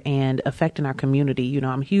out there and affecting our community. You know,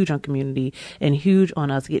 I'm huge on community and huge on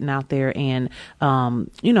us getting out there and,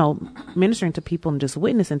 ministering to people and just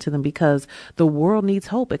witnessing to them because the world needs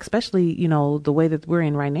hope, especially, the way that we're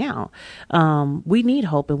in right now. We need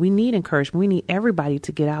hope and we need encouragement. We need everybody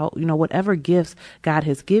to get out, whatever gifts God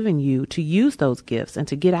has given you, to use those gifts and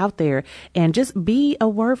to get out there and just be a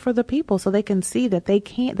word for the people so they can see that they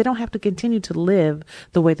don't have to continue to live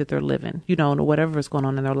the way that they're living, whatever is going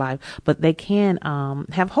on in their life, but they can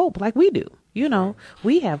have hope like we do.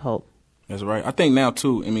 We have hope. That's right. I think now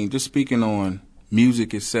too, just speaking on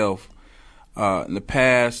music itself, in the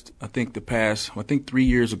past, I think 3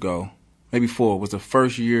 years ago, maybe 4, was the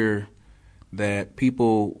first year that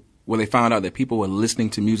they found out that people were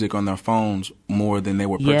listening to music on their phones more than they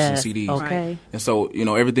were purchasing CDs. Okay. And so,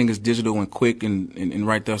 everything is digital and quick and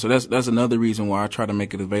right there. So that's another reason why I try to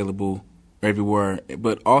make it available everywhere.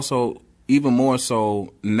 But also, even more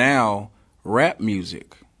so now, rap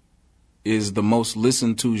music is the most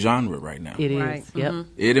listened to genre right now. It is. Right. Yep. Mm-hmm.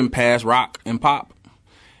 It didn't pass rock and pop.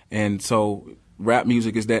 And so rap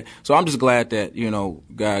music is that. So I'm just glad that,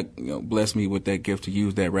 God blessed me with that gift to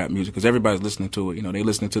use that rap music because everybody's listening to it. They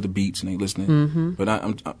listening to the beats and they listening. Mm-hmm. But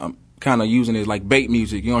I'm kind of using it like bait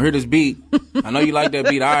music. You don't hear this beat. I know you like that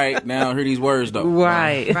beat. All right, now hear these words though.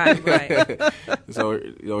 Right. Right. So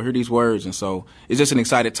hear these words, and so it's just an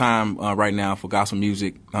excited time right now for gospel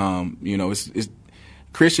music. It's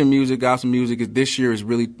Christian music, gospel music. This year has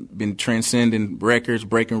really been transcending records,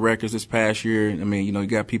 breaking records. This past year, you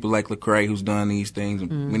got people like Lecrae who's done these things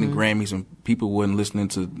and winning Grammys, and people wasn't listening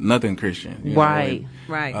to nothing Christian. Right.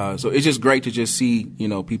 Right. So it's just great to just see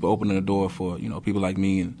people opening the door for people like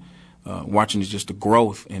me and watching just the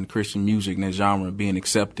growth in Christian music and that genre being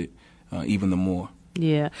accepted even the more.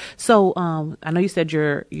 Yeah. So I know you said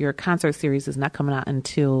your concert series is not coming out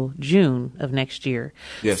until June of next year.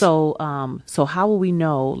 Yes. So how will we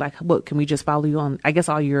know? Like, what can we just follow you on? I guess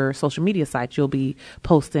all your social media sites you'll be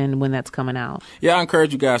posting when that's coming out. Yeah, I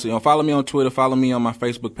encourage you guys to follow me on Twitter, follow me on my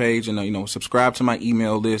Facebook page, and subscribe to my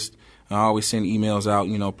email list. I always send emails out,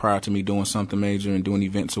 prior to me doing something major and doing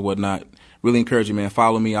events or whatnot. Really encourage you, man.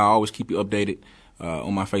 Follow me. I always keep you updated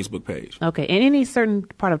on my Facebook page. Okay. And any certain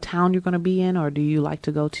part of town you're going to be in, or do you like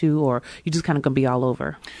to go to, or you just kind of going to be all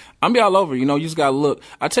over? I'm be all over. You just got to look.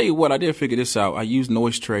 I tell you what, I did figure this out. I used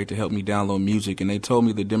Noise Trade to help me download music, and they told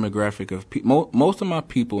me the demographic of most of my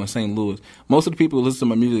people in St. Louis, most of the people who listen to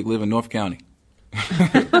my music live in North County.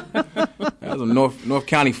 That's a North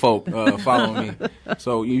County folk following me.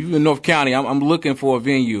 So if you're in North County, I'm looking for a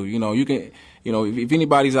venue. You can. If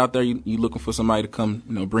anybody's out there, you looking for somebody to come,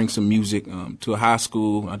 bring some music to a high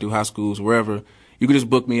school. I do high schools, wherever. You can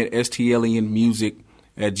just book me at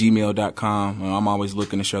stlenmusic@gmail.com. I'm always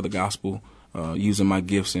looking to share the gospel, using my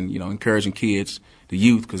gifts and, encouraging kids, the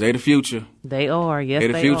youth, because they the future. They are, yes,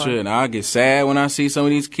 they the future. And I get sad when I see some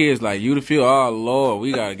of these kids like, you the future. Oh, Lord,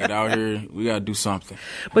 we got to get out here. We got to do something.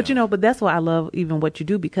 But, but that's why I love even what you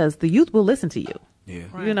do, because the youth will listen to you. Yeah.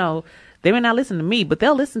 Right. They may not listen to me, but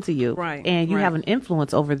they'll listen to you. Right. And you have an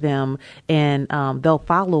influence over them, and they'll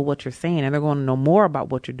follow what you're saying, and they're going to know more about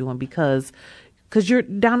what you're doing because you're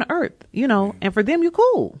down to earth, and for them, you're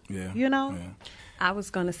cool. Yeah. Yeah. I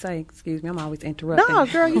was going to say, excuse me, I'm always interrupting. No,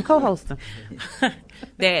 girl, you co-hosting.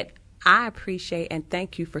 That I appreciate and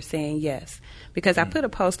thank you for saying yes. Because I put a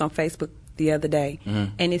post on Facebook the other day,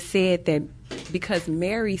 and it said that because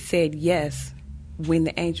Mary said yes when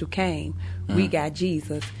the angel came, we got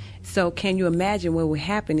Jesus. So can you imagine what would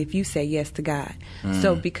happen if you say yes to God?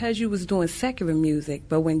 So because you was doing secular music,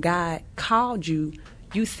 but when God called you,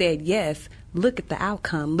 you said yes. Look at the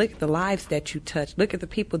outcome. Look at the lives that you touched. Look at the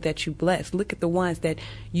people that you blessed. Look at the ones that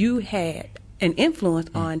you had an influence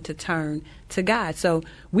on to turn to God. So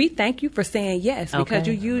we thank you for saying yes, because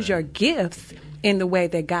you use your gifts in the way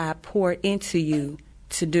that God poured into you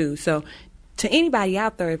to do. So to anybody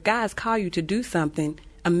out there, if God's called you to do something,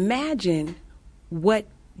 imagine what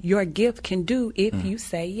your gift can do if you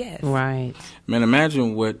say yes. Right. Man,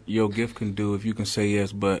 imagine what your gift can do if you can say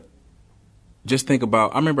yes, but just think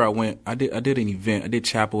about, I remember I did an event, I did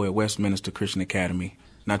chapel at Westminster Christian Academy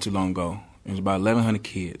not too long ago. It was about 1,100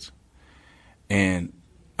 kids. And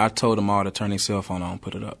I told them all to turn their cell phone on and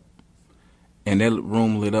put it up. And that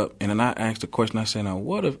room lit up. And then I asked a question. I said, now,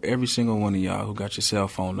 what if every single one of y'all who got your cell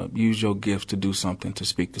phone up use your gift to do something, to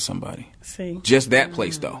speak to somebody? See? Just that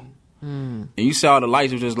place, though. And you saw the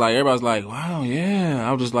lights. It was just like, everybody's like, wow, yeah.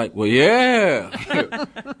 I was just like, well, yeah.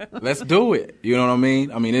 Let's do it. You know what I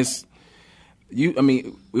mean? I mean,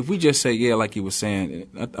 if we just say, yeah, like you were saying,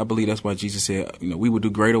 I believe that's why Jesus said, we would do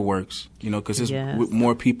greater works, because there's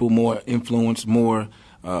more people, more influence, more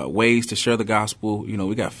ways to share the gospel.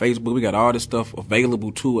 We got Facebook, we got all this stuff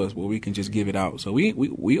available to us where we can just give it out. So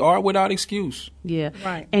we are without excuse. Yeah.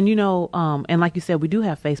 Right. And, and like you said, we do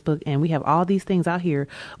have Facebook and we have all these things out here,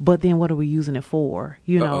 but then what are we using it for?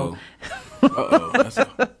 Uh-oh.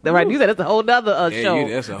 Right. You said that's a whole nother show.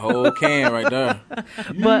 That's a whole can right there.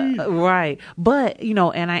 But,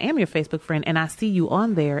 and I am your Facebook friend and I see you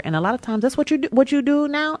on there. And a lot of times that's what you do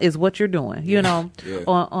now is what you're doing,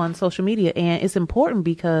 on social media. And it's important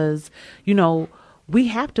because, we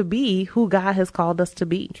have to be who God has called us to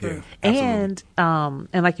be. Yeah, and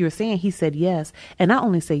like you were saying, he said yes. And not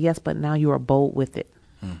only say yes, but now you are bold with it.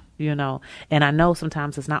 And I know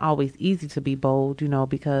sometimes it's not always easy to be bold,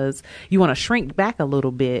 because you want to shrink back a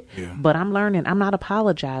little bit. Yeah. But I'm learning, I'm not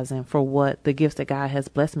apologizing for what the gifts that God has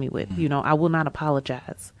blessed me with. I will not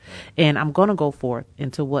apologize. And I'm going to go forth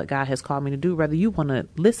into what God has called me to do, whether you want to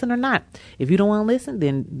listen or not. If you don't want to listen,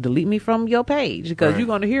 then delete me from your page because you're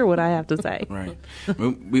going to hear what I have to say. Right.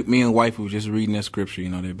 Me and wife were just reading that scripture,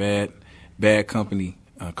 that bad company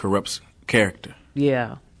corrupts character.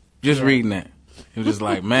 Yeah. Just reading that. It was just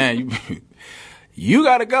like, man, you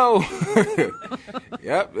gotta go.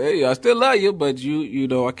 Yep, hey, I still love you, but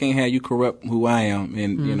I can't have you corrupt who I am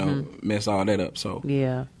and mess all that up. So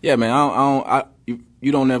yeah, man,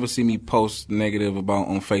 you don't ever see me post negative about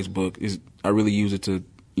on Facebook. I really use it to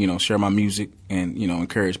share my music and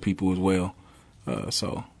encourage people as well.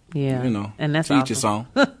 Yeah, and that's each its own.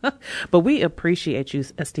 But we appreciate you,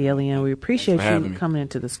 STLN. We appreciate you coming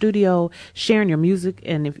into the studio, sharing your music.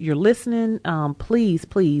 And if you're listening,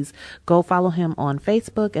 please go follow him on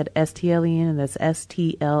Facebook at STLN, and that's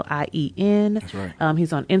STLIEN. That's right.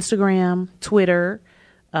 He's on Instagram, Twitter.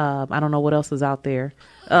 I don't know what else is out there.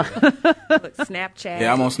 Snapchat.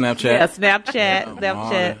 Yeah, I'm on Snapchat. Yeah,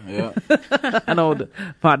 Snapchat. Yeah. I know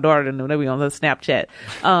my daughter didn't know that we on the Snapchat.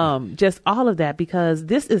 Just all of that, because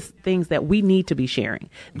this is things that we need to be sharing.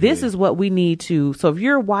 This is what we need to. So if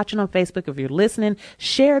you're watching on Facebook, if you're listening,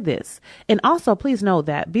 share this. And also, please know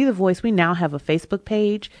that Be the Voice, we now have a Facebook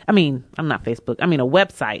page. A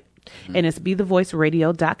website. And it's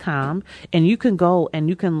bethevoiceradio.com, and you can go and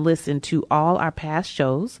you can listen to all our past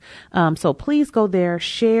shows. So please go there,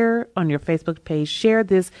 share on your Facebook page, share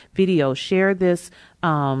this video, share this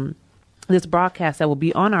this broadcast that will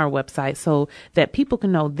be on our website so that people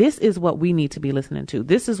can know this is what we need to be listening to.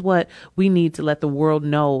 This is what we need to let the world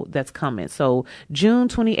know that's coming. So June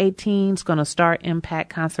 2018 is going to start Impact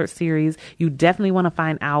Concert Series. You definitely want to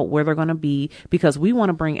find out where they're going to be, because we want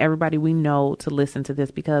to bring everybody we know to listen to this,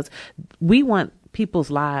 because we want people's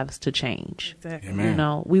lives to change. Exactly.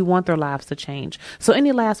 Amen. We want their lives to change. So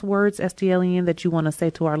any last words, STLN, that you want to say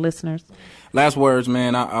to our listeners? Last words,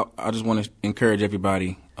 man. I just want to encourage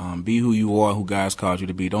everybody. Be who you are, who God's called you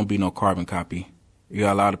to be. Don't be no carbon copy. You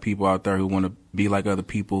got a lot of people out there who want to be like other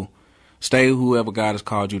people. Stay whoever God has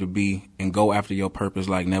called you to be and go after your purpose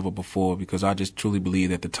like never before, because I just truly believe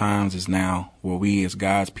that the times is now where we as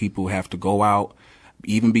God's people have to go out,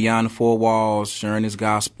 even beyond the four walls, sharing his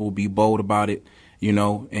gospel, be bold about it,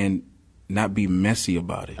 and not be messy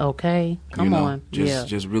about it. Okay. Come on.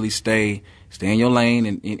 Just really stay in your lane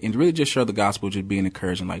and really just share the gospel, just being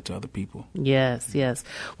encouraging like to other people. Yes.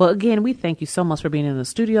 Well, again, we thank you so much for being in the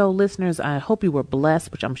studio, listeners. I hope you were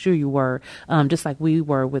blessed, which I'm sure you were, just like we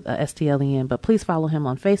were with STLN. But please follow him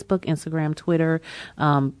on Facebook, Instagram, Twitter.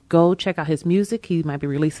 Go check out his music. He might be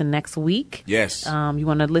releasing next week. Yes. You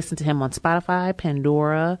want to listen to him on Spotify,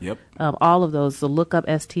 Pandora. Yep. All of those. So look up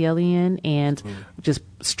STLN and just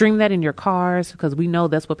stream that in your cars, because we know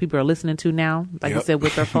that's what people are listening to now. Like you said,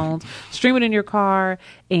 with their phones. Stream it it in your car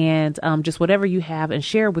and just whatever you have, and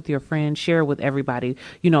share it with your friends, share it with everybody.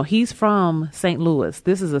 He's from St. Louis.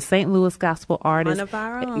 This is a St. Louis gospel artist. One of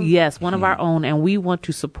our own. Yes, one of our own, and we want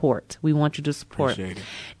to support. We want you to support. Appreciate it.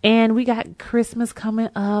 And we got Christmas coming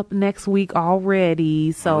up next week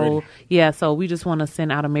already. So so we just want to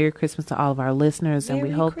send out a Merry Christmas to all of our listeners, and we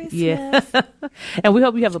hope and we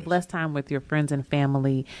hope you have a blessed time with your friends and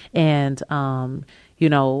family, and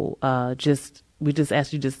we just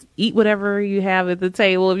ask you just eat whatever you have at the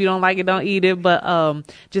table. If you don't like it, don't eat it. But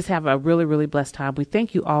just have a really, really blessed time. We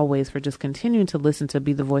thank you always for just continuing to listen to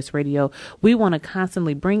Be the Voice Radio. We want to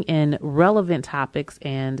constantly bring in relevant topics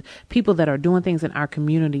and people that are doing things in our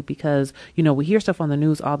community, because, we hear stuff on the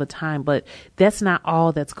news all the time, but that's not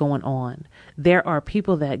all that's going on. There are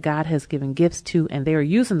people that God has given gifts to, and they are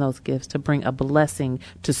using those gifts to bring a blessing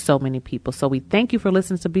to so many people. So we thank you for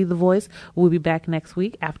listening to Be the Voice. We'll be back next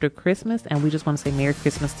week after Christmas, and we just want to say Merry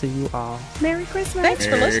Christmas to you all. Merry Christmas. Thanks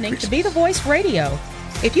for listening to Be the Voice Radio.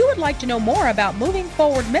 If you would like to know more about Moving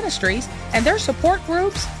Forward Ministries and their support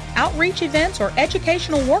groups, outreach events, or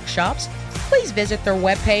educational workshops, please visit their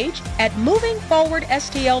webpage at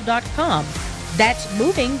movingforwardstl.com. That's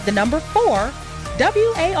moving the number 4,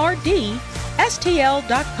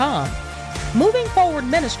 WARDSTL.com. Moving Forward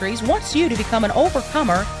Ministries wants you to become an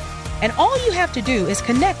overcomer, and all you have to do is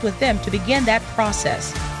connect with them to begin that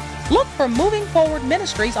process. Look for Moving Forward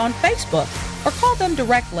Ministries on Facebook or call them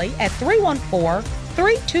directly at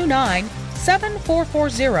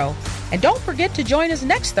 314-329-7440. And don't forget to join us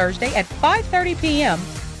next Thursday at 5:30 p.m.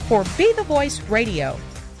 for Be the Voice Radio.